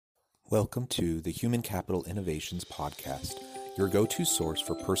Welcome to the Human Capital Innovations Podcast, your go-to source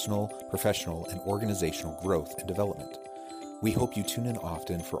for personal, professional, and organizational growth and development. We hope you tune in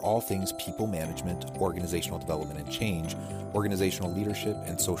often for all things people management, organizational development and change, organizational leadership,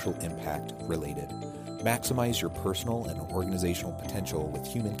 and social impact related. Maximize your personal and organizational potential with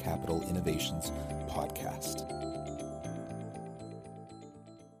Human Capital Innovations Podcast.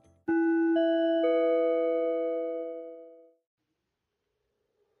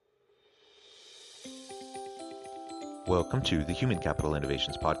 Welcome to the Human Capital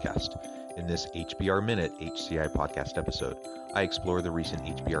Innovations Podcast. In this HBR Minute HCI podcast episode, I explore the recent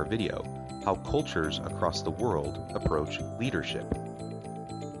HBR video, How Cultures Across the World Approach Leadership.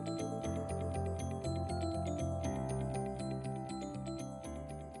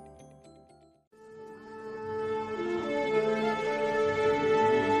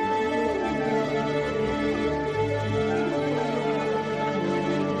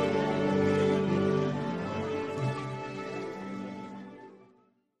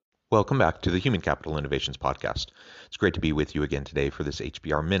 Welcome back to the Human Capital Innovations Podcast. It's great to be with you again today for this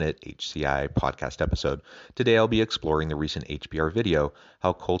HBR Minute HCI podcast episode. Today I'll be exploring the recent HBR video,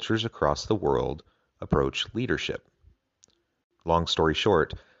 How Cultures Across the World Approach Leadership. Long story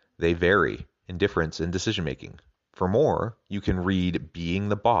short, they vary in difference in decision making. For more, you can read Being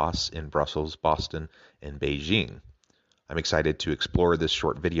the Boss in Brussels, Boston, and Beijing. I'm excited to explore this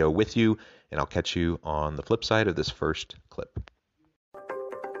short video with you, and I'll catch you on the flip side of this first clip.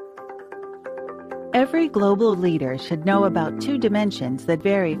 Every global leader should know about two dimensions that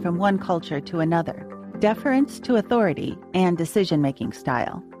vary from one culture to another: deference to authority and decision-making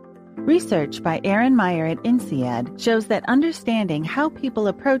style. Research by Aaron Meyer at INSEAD shows that understanding how people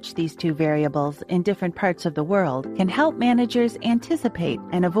approach these two variables in different parts of the world can help managers anticipate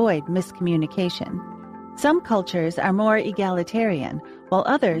and avoid miscommunication. Some cultures are more egalitarian, while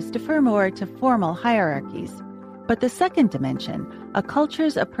others defer more to formal hierarchies. But the second dimension, a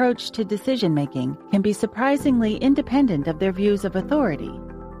culture's approach to decision-making, can be surprisingly independent of their views of authority.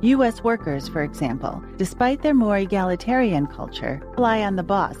 U.S. workers, for example, despite their more egalitarian culture, rely on the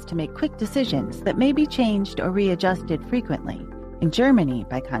boss to make quick decisions that may be changed or readjusted frequently. In Germany,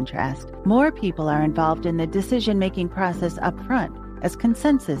 by contrast, more people are involved in the decision-making process up front as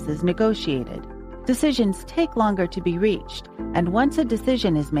consensus is negotiated. Decisions take longer to be reached, and once a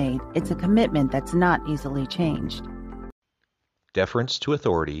decision is made, it's a commitment that's not easily changed. Deference to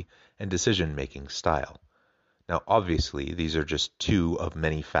authority and decision-making style. Now, obviously, these are just two of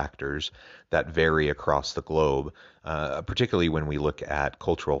many factors that vary across the globe, particularly when we look at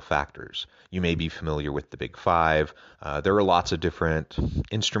cultural factors. You may be familiar with the Big Five. There are lots of different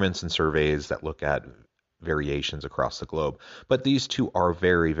instruments and surveys that look at variations across the globe, but these two are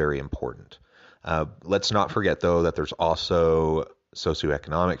very, very important. Let's not forget, though, that there's also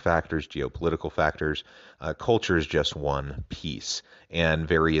socioeconomic factors, geopolitical factors. Culture is just one piece, and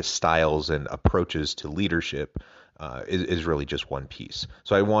various styles and approaches to leadership is really just one piece.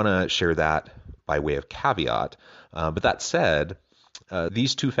 So I want to share that by way of caveat. But that said,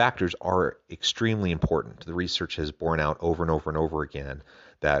 these two factors are extremely important. The research has borne out over and over and over again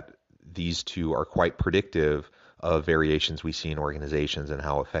that these two are quite predictive of variations we see in organizations and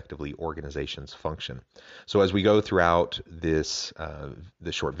how effectively organizations function. So as we go throughout this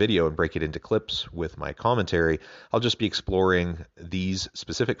short video and break it into clips with my commentary, I'll just be exploring these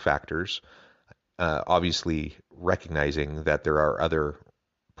specific factors, obviously recognizing that there are other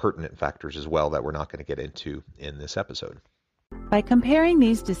pertinent factors as well that we're not going to get into in this episode. By comparing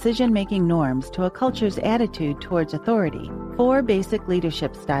these decision-making norms to a culture's attitude towards authority, four basic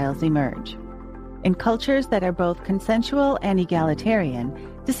leadership styles emerge. In cultures that are both consensual and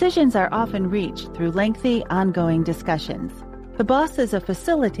egalitarian, decisions are often reached through lengthy, ongoing discussions. The boss is a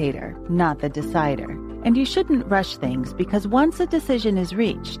facilitator, not the decider, and you shouldn't rush things because once a decision is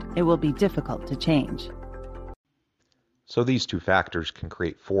reached, it will be difficult to change. So these two factors can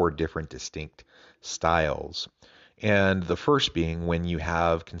create four different distinct styles. And the first being when you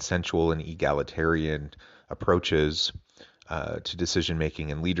have consensual and egalitarian approaches to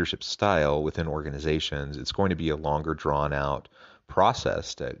decision-making and leadership style within organizations, it's going to be a longer drawn-out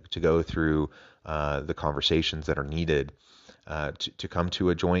process to go through the conversations that are needed to come to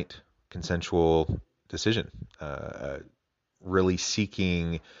a joint consensual decision, really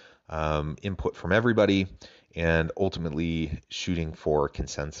seeking input from everybody and ultimately shooting for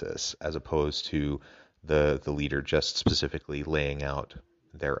consensus as opposed to the leader just specifically laying out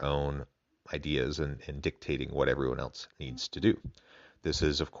their own ideas and dictating what everyone else needs to do. This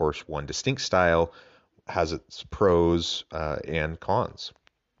is, of course, one distinct style, has its pros and cons.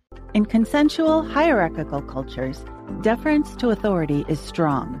 In consensual, hierarchical cultures, deference to authority is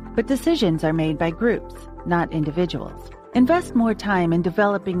strong, but decisions are made by groups, not individuals. Invest more time in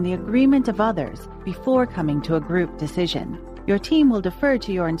developing the agreement of others before coming to a group decision. Your team will defer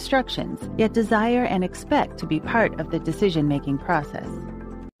to your instructions, yet desire and expect to be part of the decision-making process.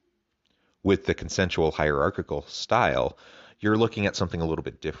 With the consensual hierarchical style, you're looking at something a little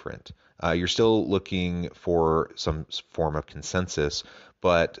bit different. You're still looking for some form of consensus,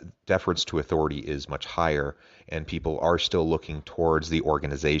 but deference to authority is much higher, and people are still looking towards the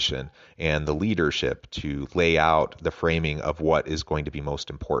organization and the leadership to lay out the framing of what is going to be most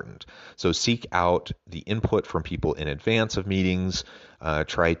important. So seek out the input from people in advance of meetings,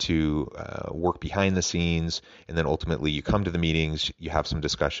 try to work behind the scenes, and then ultimately you come to the meetings, you have some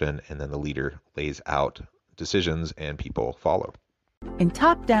discussion, and then the leader lays out decisions and people follow. In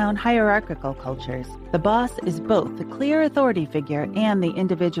top-down hierarchical cultures, the boss is both the clear authority figure and the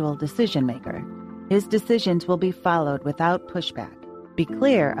individual decision-maker. His decisions will be followed without pushback. Be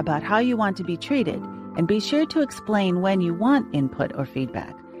clear about how you want to be treated, and be sure to explain when you want input or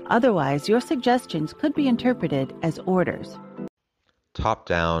feedback. Otherwise, your suggestions could be interpreted as orders.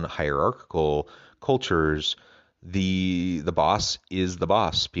 Top-down hierarchical cultures, the boss is the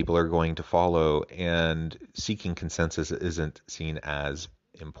boss. People are going to follow, and seeking consensus isn't seen as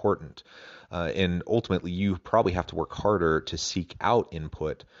important. And ultimately, you probably have to work harder to seek out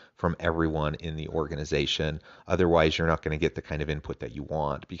input from everyone in the organization. Otherwise, you're not going to get the kind of input that you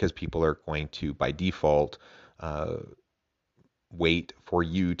want, because people are going to, by default, wait for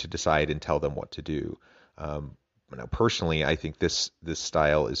you to decide and tell them what to do. Now, personally, I think this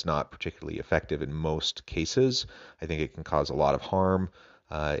style is not particularly effective in most cases. I think it can cause a lot of harm.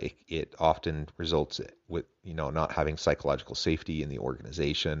 It often results with not having psychological safety in the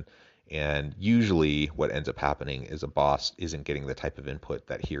organization. And usually what ends up happening is a boss isn't getting the type of input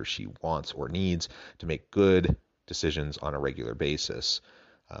that he or she wants or needs to make good decisions on a regular basis.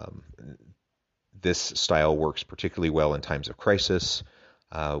 This style works particularly well in times of crisis,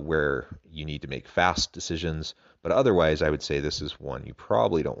 where you need to make fast decisions. But otherwise, I would say this is one you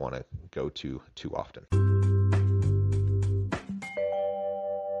probably don't want to go to too often.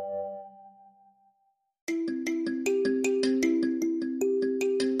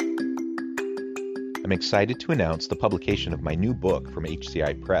 I'm excited to announce the publication of my new book from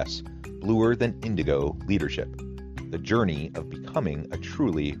HCI Press, Bluer Than Indigo Leadership: The Journey of Becoming a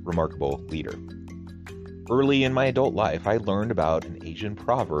Truly Remarkable Leader. Early in my adult life, I learned about an Asian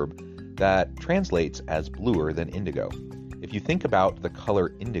proverb that translates as bluer than indigo. If you think about the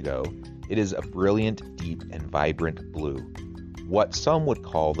color indigo, it is a brilliant, deep, and vibrant blue, what some would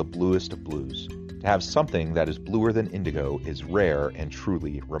call the bluest of blues. To have something that is bluer than indigo is rare and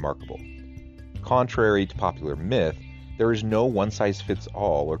truly remarkable. Contrary to popular myth, there is no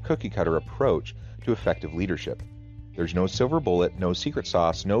one-size-fits-all or cookie-cutter approach to effective leadership. There's no silver bullet, no secret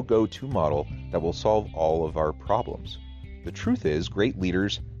sauce, no go-to model that will solve all of our problems. The truth is, great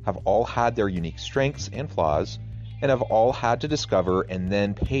leaders have all had their unique strengths and flaws, and have all had to discover and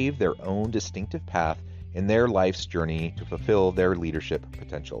then pave their own distinctive path in their life's journey to fulfill their leadership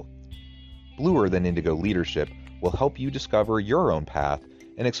potential. Bluer Than Indigo Leadership will help you discover your own path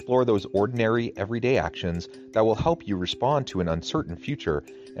and explore those ordinary, everyday actions that will help you respond to an uncertain future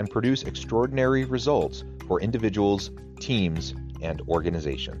and produce extraordinary results for individuals, teams, and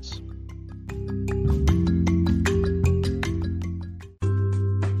organizations.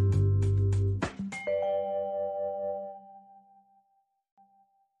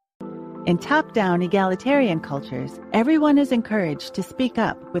 In top-down egalitarian cultures, everyone is encouraged to speak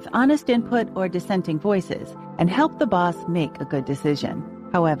up with honest input or dissenting voices and help the boss make a good decision.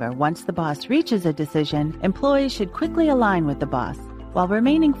 However, once the boss reaches a decision, employees should quickly align with the boss while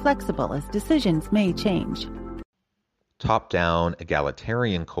remaining flexible as decisions may change. Top-down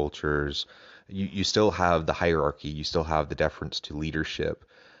egalitarian cultures, you still have the hierarchy, you still have the deference to leadership,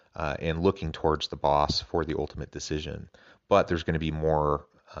 and looking towards the boss for the ultimate decision. But there's going to be more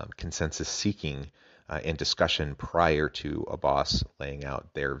consensus seeking and discussion prior to a boss laying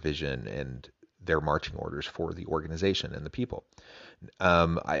out their vision and their marching orders for the organization and the people.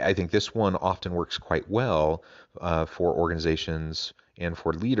 I think this one often works quite well for organizations and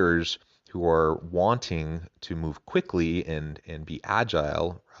for leaders who are wanting to move quickly and be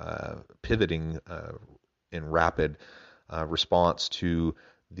agile, pivoting in rapid response to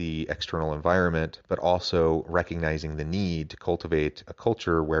the external environment, but also recognizing the need to cultivate a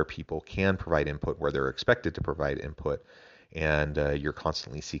culture where people can provide input, where they're expected to provide input, and you're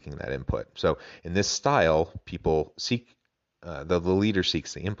constantly seeking that input. So in this style, people seek, the leader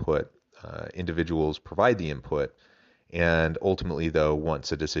seeks the input, individuals provide the input, And ultimately, though,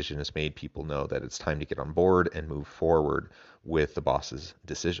 once a decision is made, people know that it's time to get on board and move forward with the boss's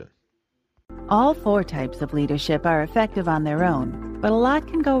decision. All 4 types of leadership are effective on their own, but a lot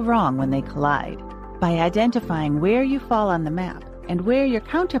can go wrong when they collide. By identifying where you fall on the map and where your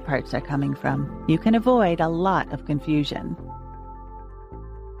counterparts are coming from, you can avoid a lot of confusion.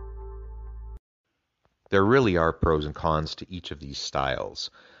 There really are pros and cons to each of these styles.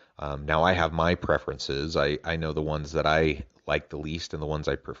 Now, I have my preferences. I know the ones that I like the least and the ones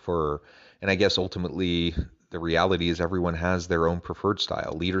I prefer. And I guess ultimately, the reality is everyone has their own preferred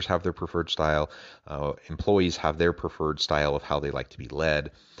style. Leaders have their preferred style. Employees have their preferred style of how they like to be led.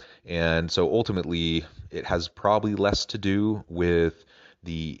 And so ultimately, it has probably less to do with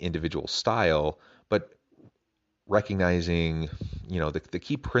the individual style, but recognizing, the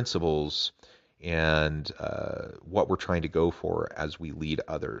key principles and what we're trying to go for as we lead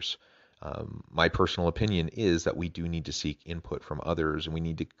others. My personal opinion is that we do need to seek input from others, and we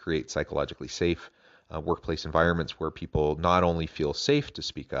need to create psychologically safe workplace environments where people not only feel safe to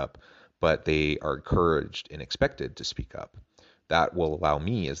speak up, but they are encouraged and expected to speak up. That will allow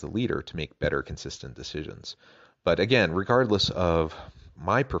me as the leader to make better, consistent decisions. But again, regardless of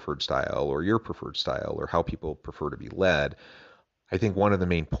my preferred style or your preferred style or how people prefer to be led, I think one of the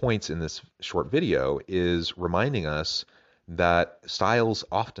main points in this short video is reminding us that styles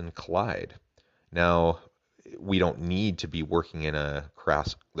often collide. Now, we don't need to be working in a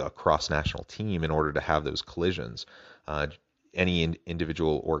cross-national team in order to have those collisions. Any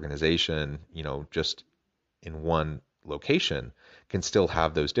individual organization, just in one location can still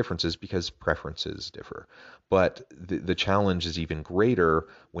have those differences because preferences differ. But the challenge is even greater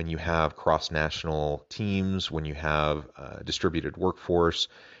when you have cross-national teams, when you have a distributed workforce,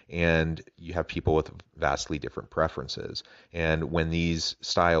 and you have people with vastly different preferences. And when these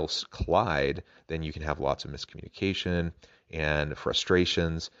styles collide, then you can have lots of miscommunication and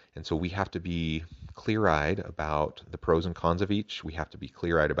frustrations. And so we have to be clear-eyed about the pros and cons of each. We have to be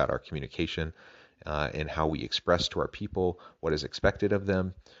clear-eyed about our communication and how we express to our people what is expected of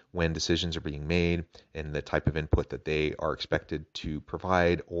them when decisions are being made and the type of input that they are expected to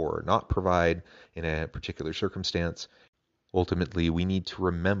provide or not provide in a particular circumstance. Ultimately, we need to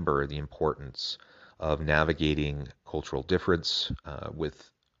remember the importance of navigating cultural difference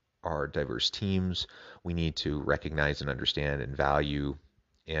with our diverse teams. We need to recognize and understand and value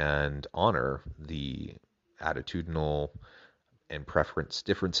and honor the attitudinal and preference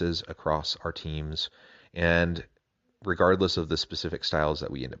differences across our teams. And regardless of the specific styles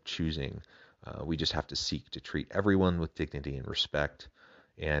that we end up choosing, we just have to seek to treat everyone with dignity and respect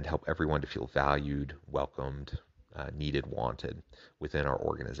and help everyone to feel valued, welcomed, needed, wanted within our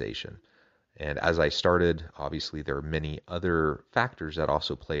organization. And as I started, obviously there are many other factors that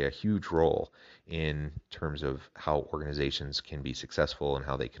also play a huge role in terms of how organizations can be successful and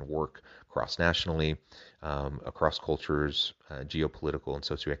how they can work cross-nationally, across cultures, geopolitical and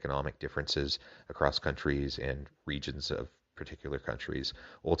socioeconomic differences across countries and regions of particular countries.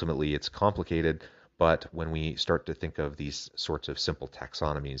 Ultimately, it's complicated, but when we start to think of these sorts of simple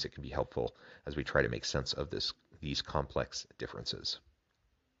taxonomies, it can be helpful as we try to make sense of these complex differences.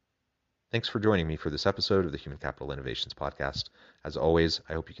 Thanks for joining me for this episode of the Human Capital Innovations Podcast. As always,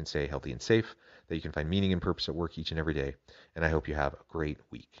 I hope you can stay healthy and safe, that you can find meaning and purpose at work each and every day, and I hope you have a great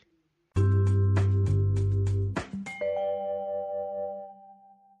week.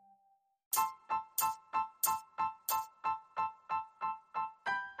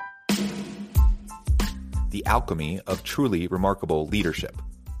 The alchemy of truly remarkable leadership.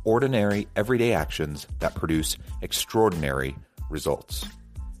 Ordinary, everyday actions that produce extraordinary results.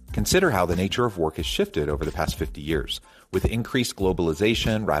 Consider how the nature of work has shifted over the past 50 years. With increased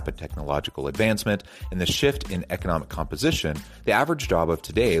globalization, rapid technological advancement, and the shift in economic composition, the average job of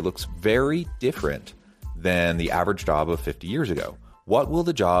today looks very different than the average job of 50 years ago. What will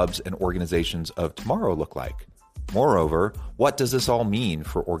the jobs and organizations of tomorrow look like? Moreover, what does this all mean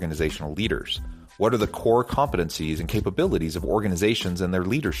for organizational leaders? What are the core competencies and capabilities of organizations and their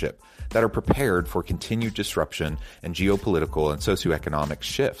leadership that are prepared for continued disruption and geopolitical and socioeconomic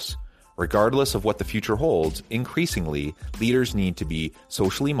shifts? Regardless of what the future holds, increasingly, leaders need to be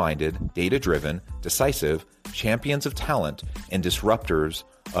socially minded, data-driven, decisive, champions of talent, and disruptors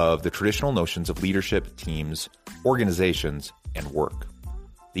of the traditional notions of leadership, teams, organizations, and work.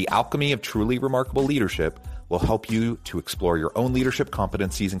 The alchemy of truly remarkable leadership will help you to explore your own leadership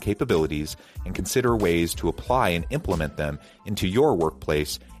competencies and capabilities and consider ways to apply and implement them into your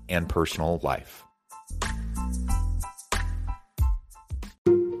workplace and personal life.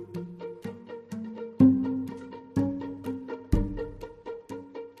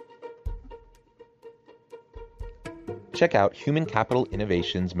 check out Human Capital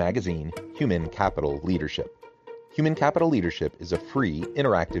Innovations magazine, Human Capital Leadership. Human Capital Leadership is a free,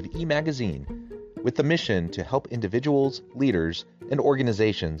 interactive e-magazine with the mission to help individuals, leaders, and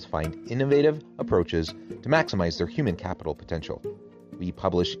organizations find innovative approaches to maximize their human capital potential. We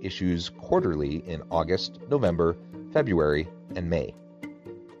publish issues quarterly in August, November, February, and May.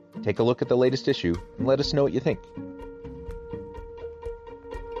 Take a look at the latest issue and let us know what you think.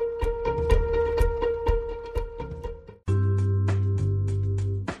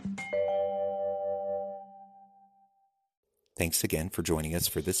 Thanks again for joining us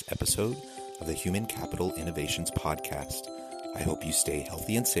for this episode of the Human Capital Innovations Podcast. I hope you stay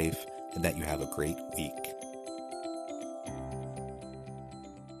healthy and safe and that you have a great week.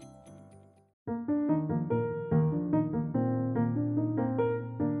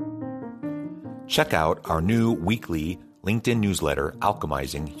 Check out our new weekly LinkedIn newsletter,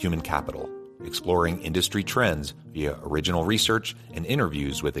 Alchemizing Human Capital, exploring industry trends via original research and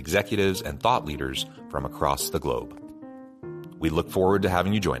interviews with executives and thought leaders from across the globe. We look forward to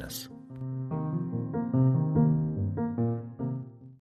having you join us.